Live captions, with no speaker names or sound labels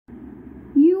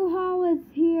is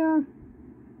here.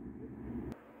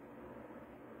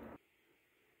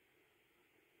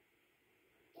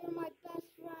 They're my best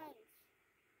friends.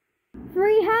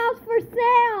 Free house for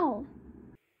sale.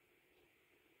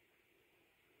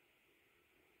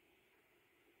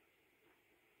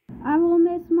 I will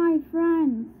miss my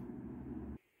friends.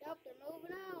 Yep, they're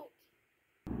moving out.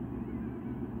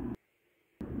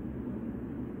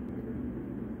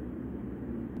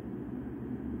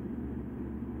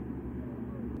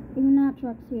 Even that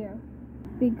truck's here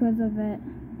because of it.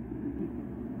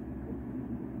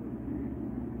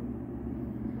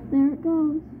 There it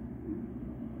goes.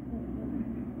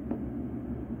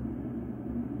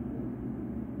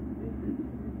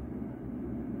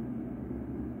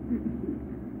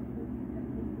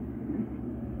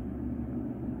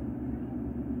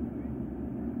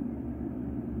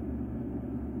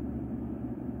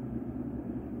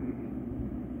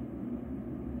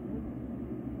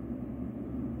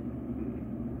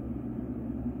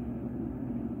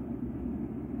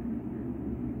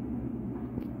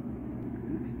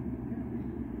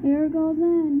 There it goes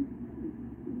in.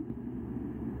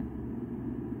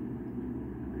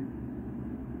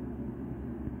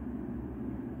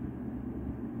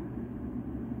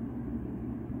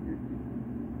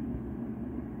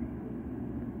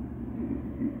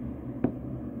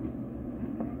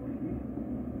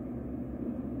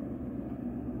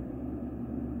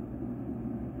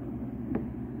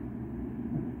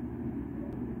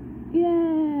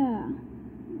 Yeah.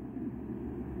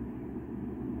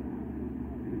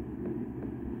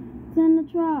 It's in the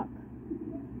truck.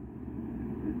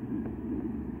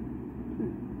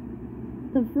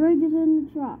 The fridge is in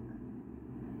the truck.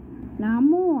 Now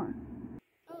more.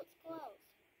 Oh, it's closed.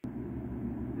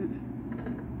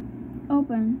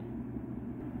 Open.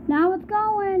 Now it's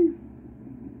going.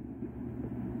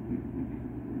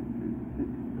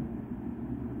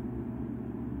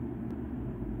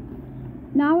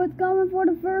 Now it's going for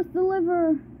the first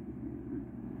deliver.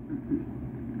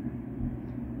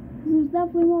 There's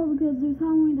definitely more because there's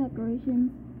Halloween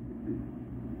decorations.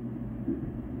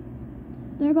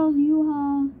 There goes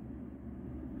U-Haul.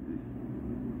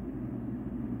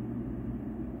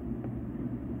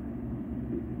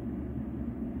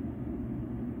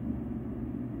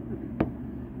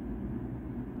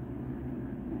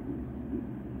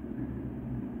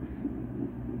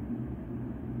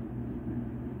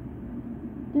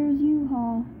 There's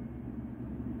U-Haul.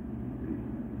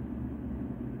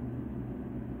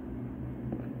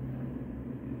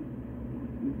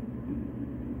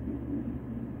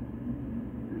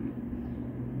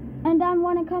 And then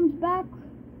when it comes back,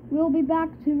 we'll be back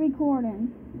to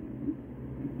recording.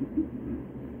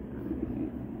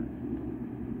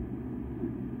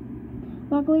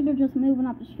 Luckily, they're just moving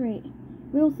up the street.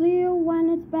 We'll see you when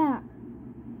it's back.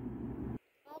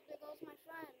 Oh, there goes my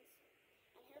friends.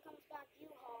 And here comes back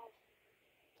U-Haul.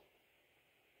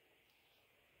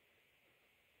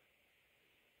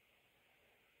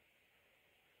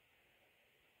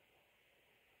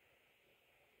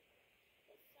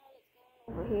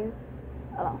 Over here.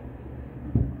 Oh.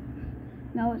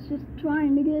 No, it's just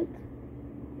trying to get.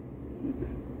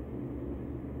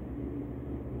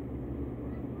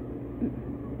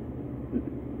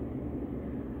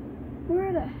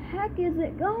 Where the heck is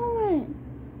it going?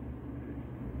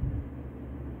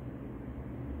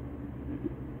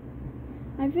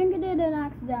 I think it didn't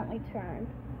accidentally turn.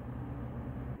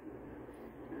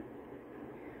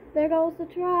 There goes the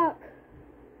truck.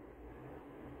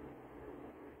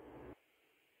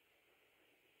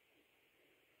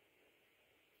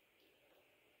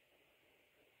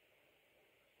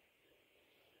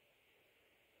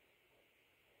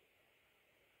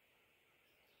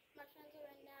 My friends are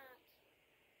in that.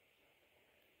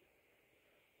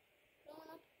 Going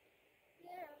up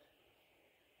there.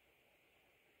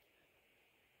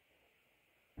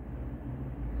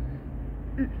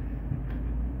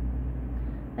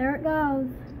 There it goes.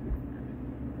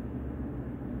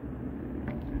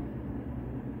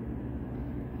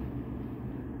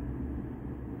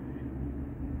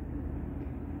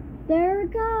 There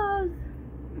it goes.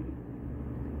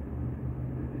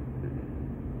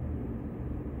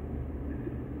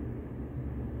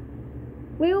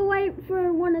 We will wait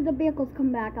for one of the vehicles to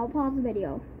come back. I'll pause the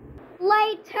video.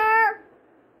 Later.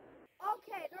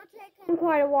 Okay, they're taking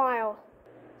Quite a while.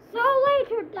 So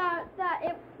later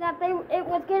it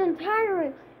was getting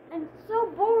tiring and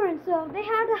so boring, so they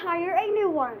had to hire a new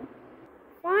one.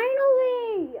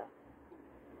 Finally.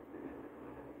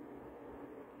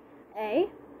 Eh?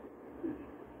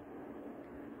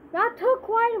 That took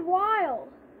quite a while.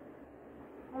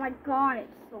 Oh my god,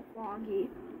 it's so foggy.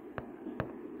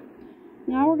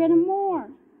 Now we're getting more.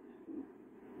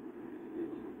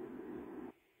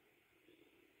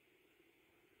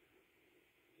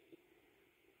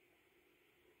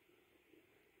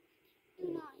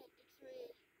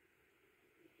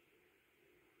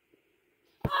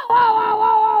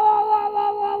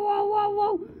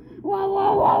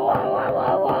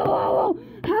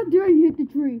 How dare you hit the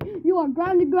tree? You are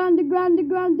grounded. Yes,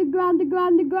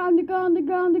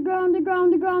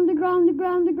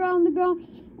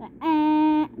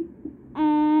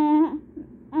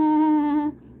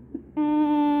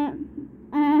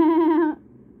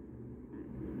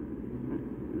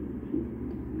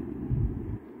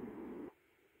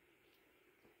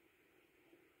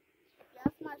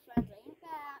 my friends ain't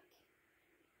back.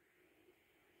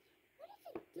 What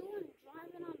is he doing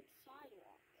driving on the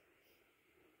sidewalk?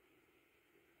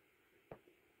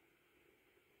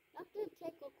 That did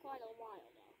take quite a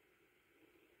while though.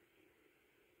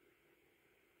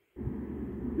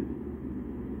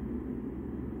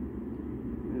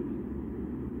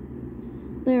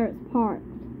 There it's parked.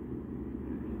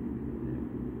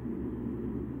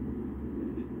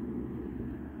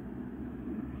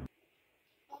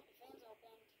 Oh, the fan's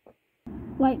opened.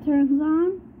 Light turns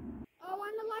on. Oh,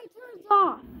 and the light turns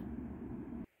Off.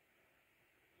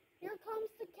 Here comes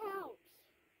the couch.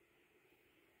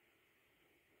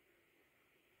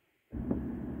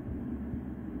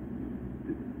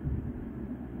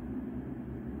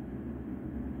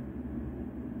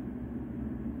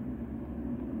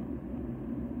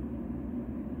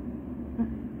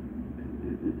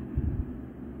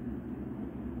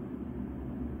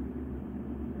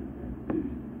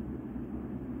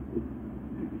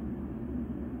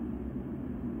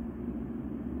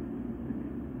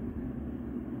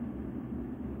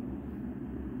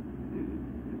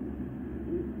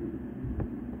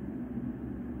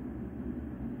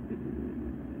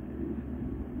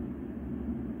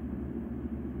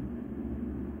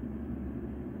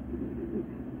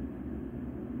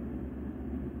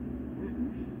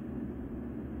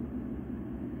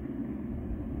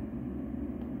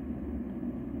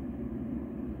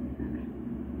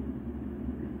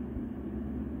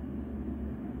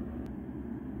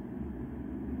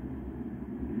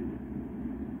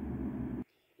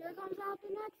 Here comes out the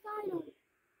next item.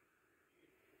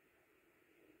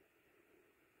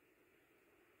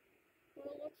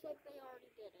 Well, it looks like they already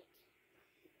did it.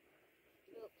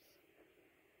 Oops.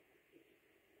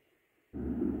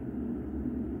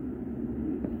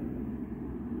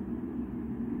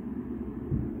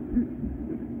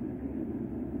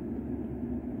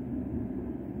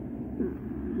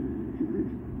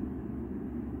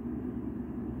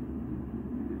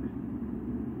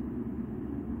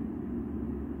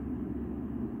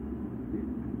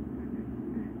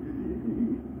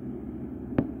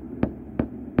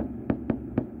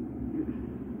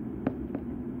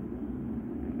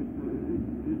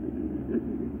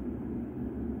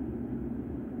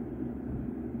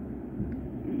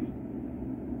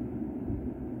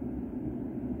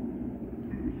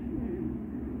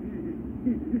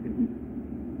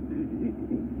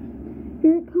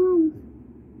 Here it comes.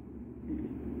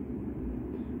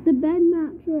 The bed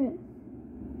mattress.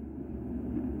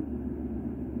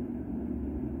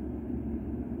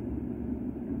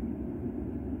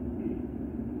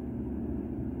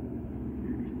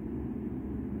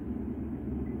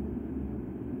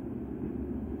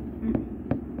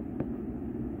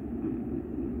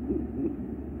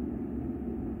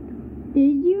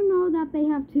 Did you know that they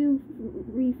have two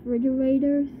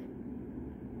refrigerators?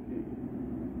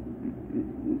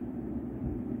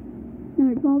 No,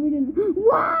 it probably didn't.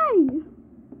 Why?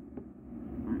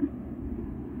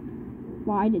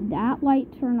 Why did that light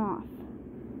turn off?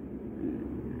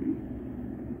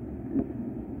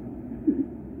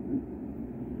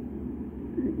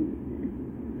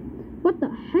 What the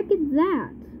heck is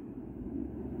that?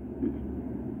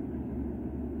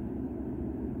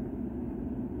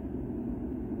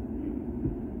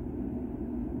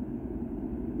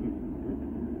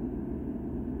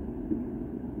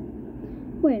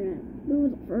 Wait a minute, there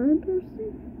was a third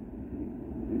person?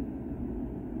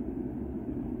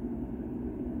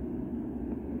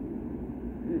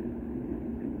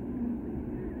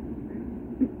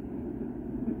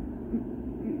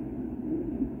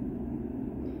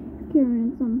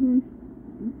 Carrying something.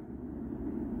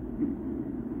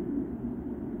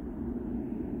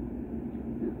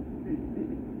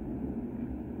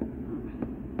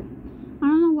 I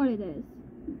don't know what it is.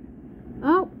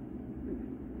 Oh!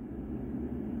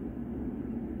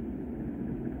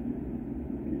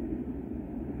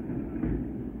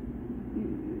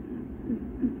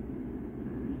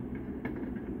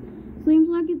 Seems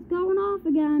like it's going off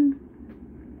again.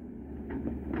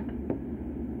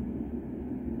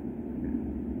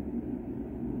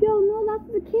 Yo, no, that's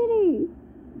the kitty.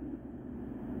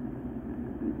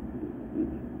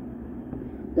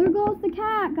 There goes the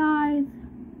cat, guys.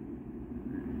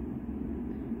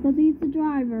 because he's the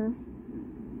driver.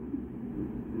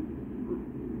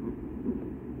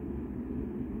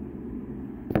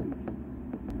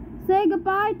 Say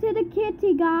goodbye to the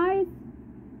kitty, guys.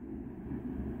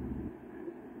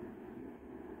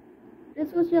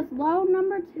 This was just load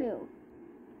number 2.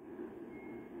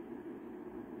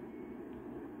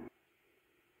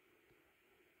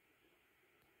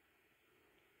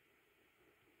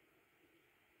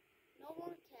 No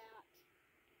more cat.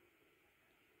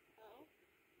 Oh.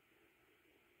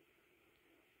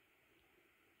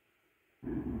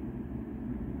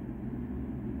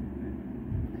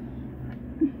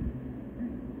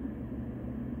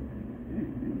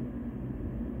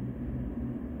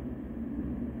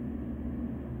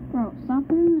 Bro, stop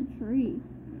it in the tree.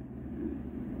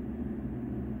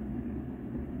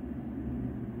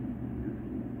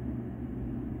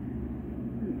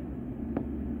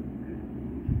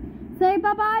 Say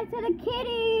bye-bye to the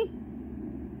kitty.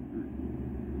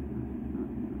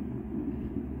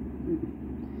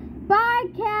 Bye,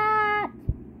 cat.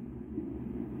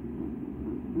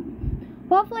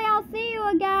 Hopefully I'll see you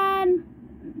again.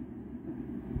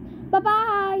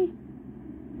 Bye-bye.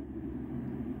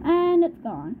 And it's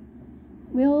gone.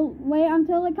 We'll wait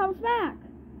until it comes back.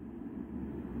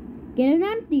 Get it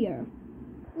emptier.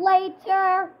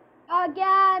 Later.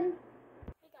 Again.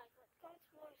 Hey guys, let's go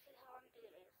explore and see how empty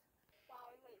it is while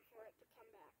we wait for it to come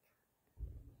back.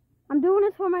 I'm doing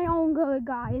this for my own good,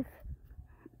 guys.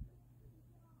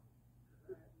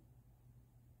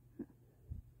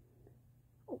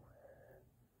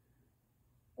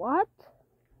 What?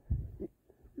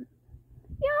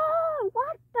 Yo,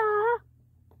 what the?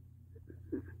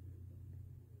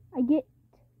 I get...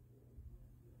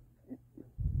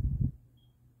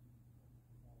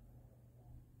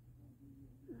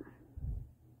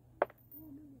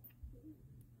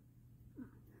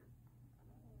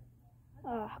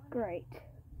 Oh, great.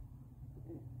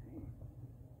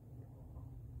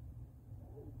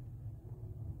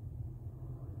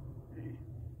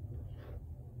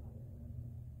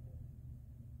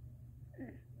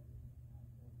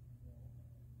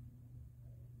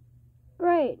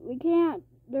 Great, we can't.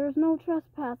 There's no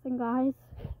trespassing, guys.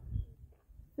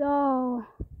 So,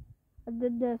 I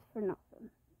did this for nothing.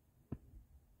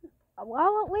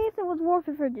 Well, at least it was worth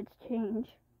it for this change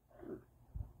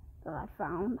that I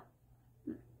found.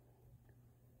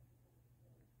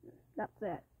 That's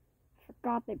it.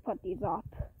 Forgot they put these up.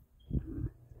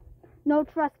 No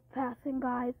trespassing,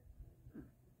 guys.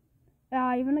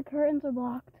 Yeah, even the curtains are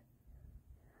blocked.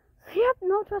 Yep,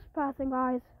 no trespassing,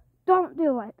 guys. Don't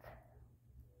do it.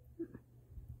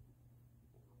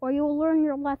 Or you will learn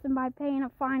your lesson by paying a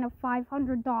fine of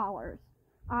 $500,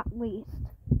 at least.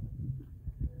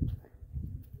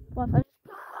 Plus,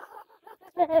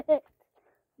 I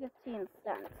 15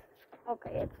 cents.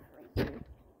 Okay, it's free.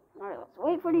 Alright, let's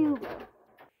wait for the Uber.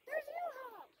 There's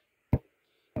U-Haul!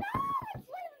 No, it's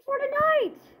leaving For the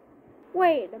night!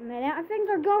 Wait a minute, I think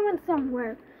they're going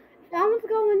somewhere. That one's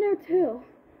going there too.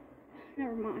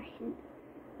 Never mind.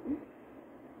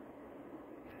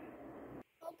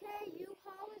 Okay,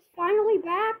 U-Haul is Finally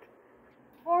back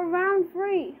for round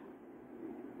 3.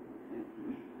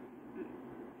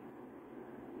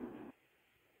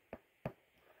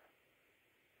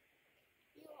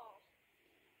 U-Haul.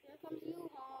 Here comes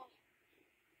U-Haul.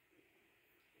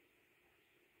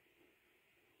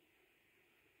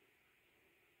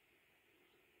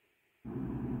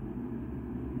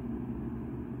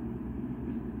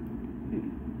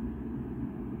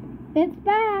 It's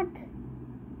back.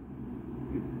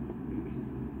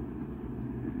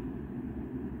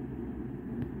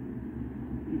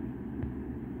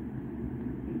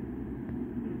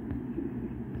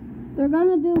 They're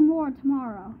gonna do more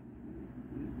tomorrow.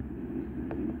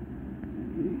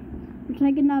 We're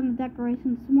taking down the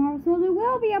decorations tomorrow, so there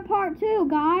will be a part 2,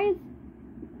 guys.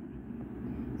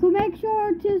 So make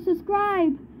sure to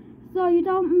subscribe so you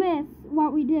don't miss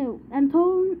what we do. And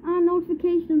turn on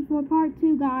notifications for part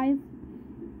 2, guys.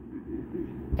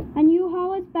 And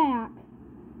U-Haul is back.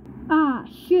 Ah,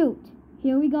 shoot.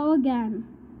 Here we go again.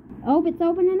 Oh, it's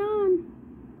opening on.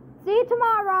 See you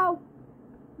tomorrow.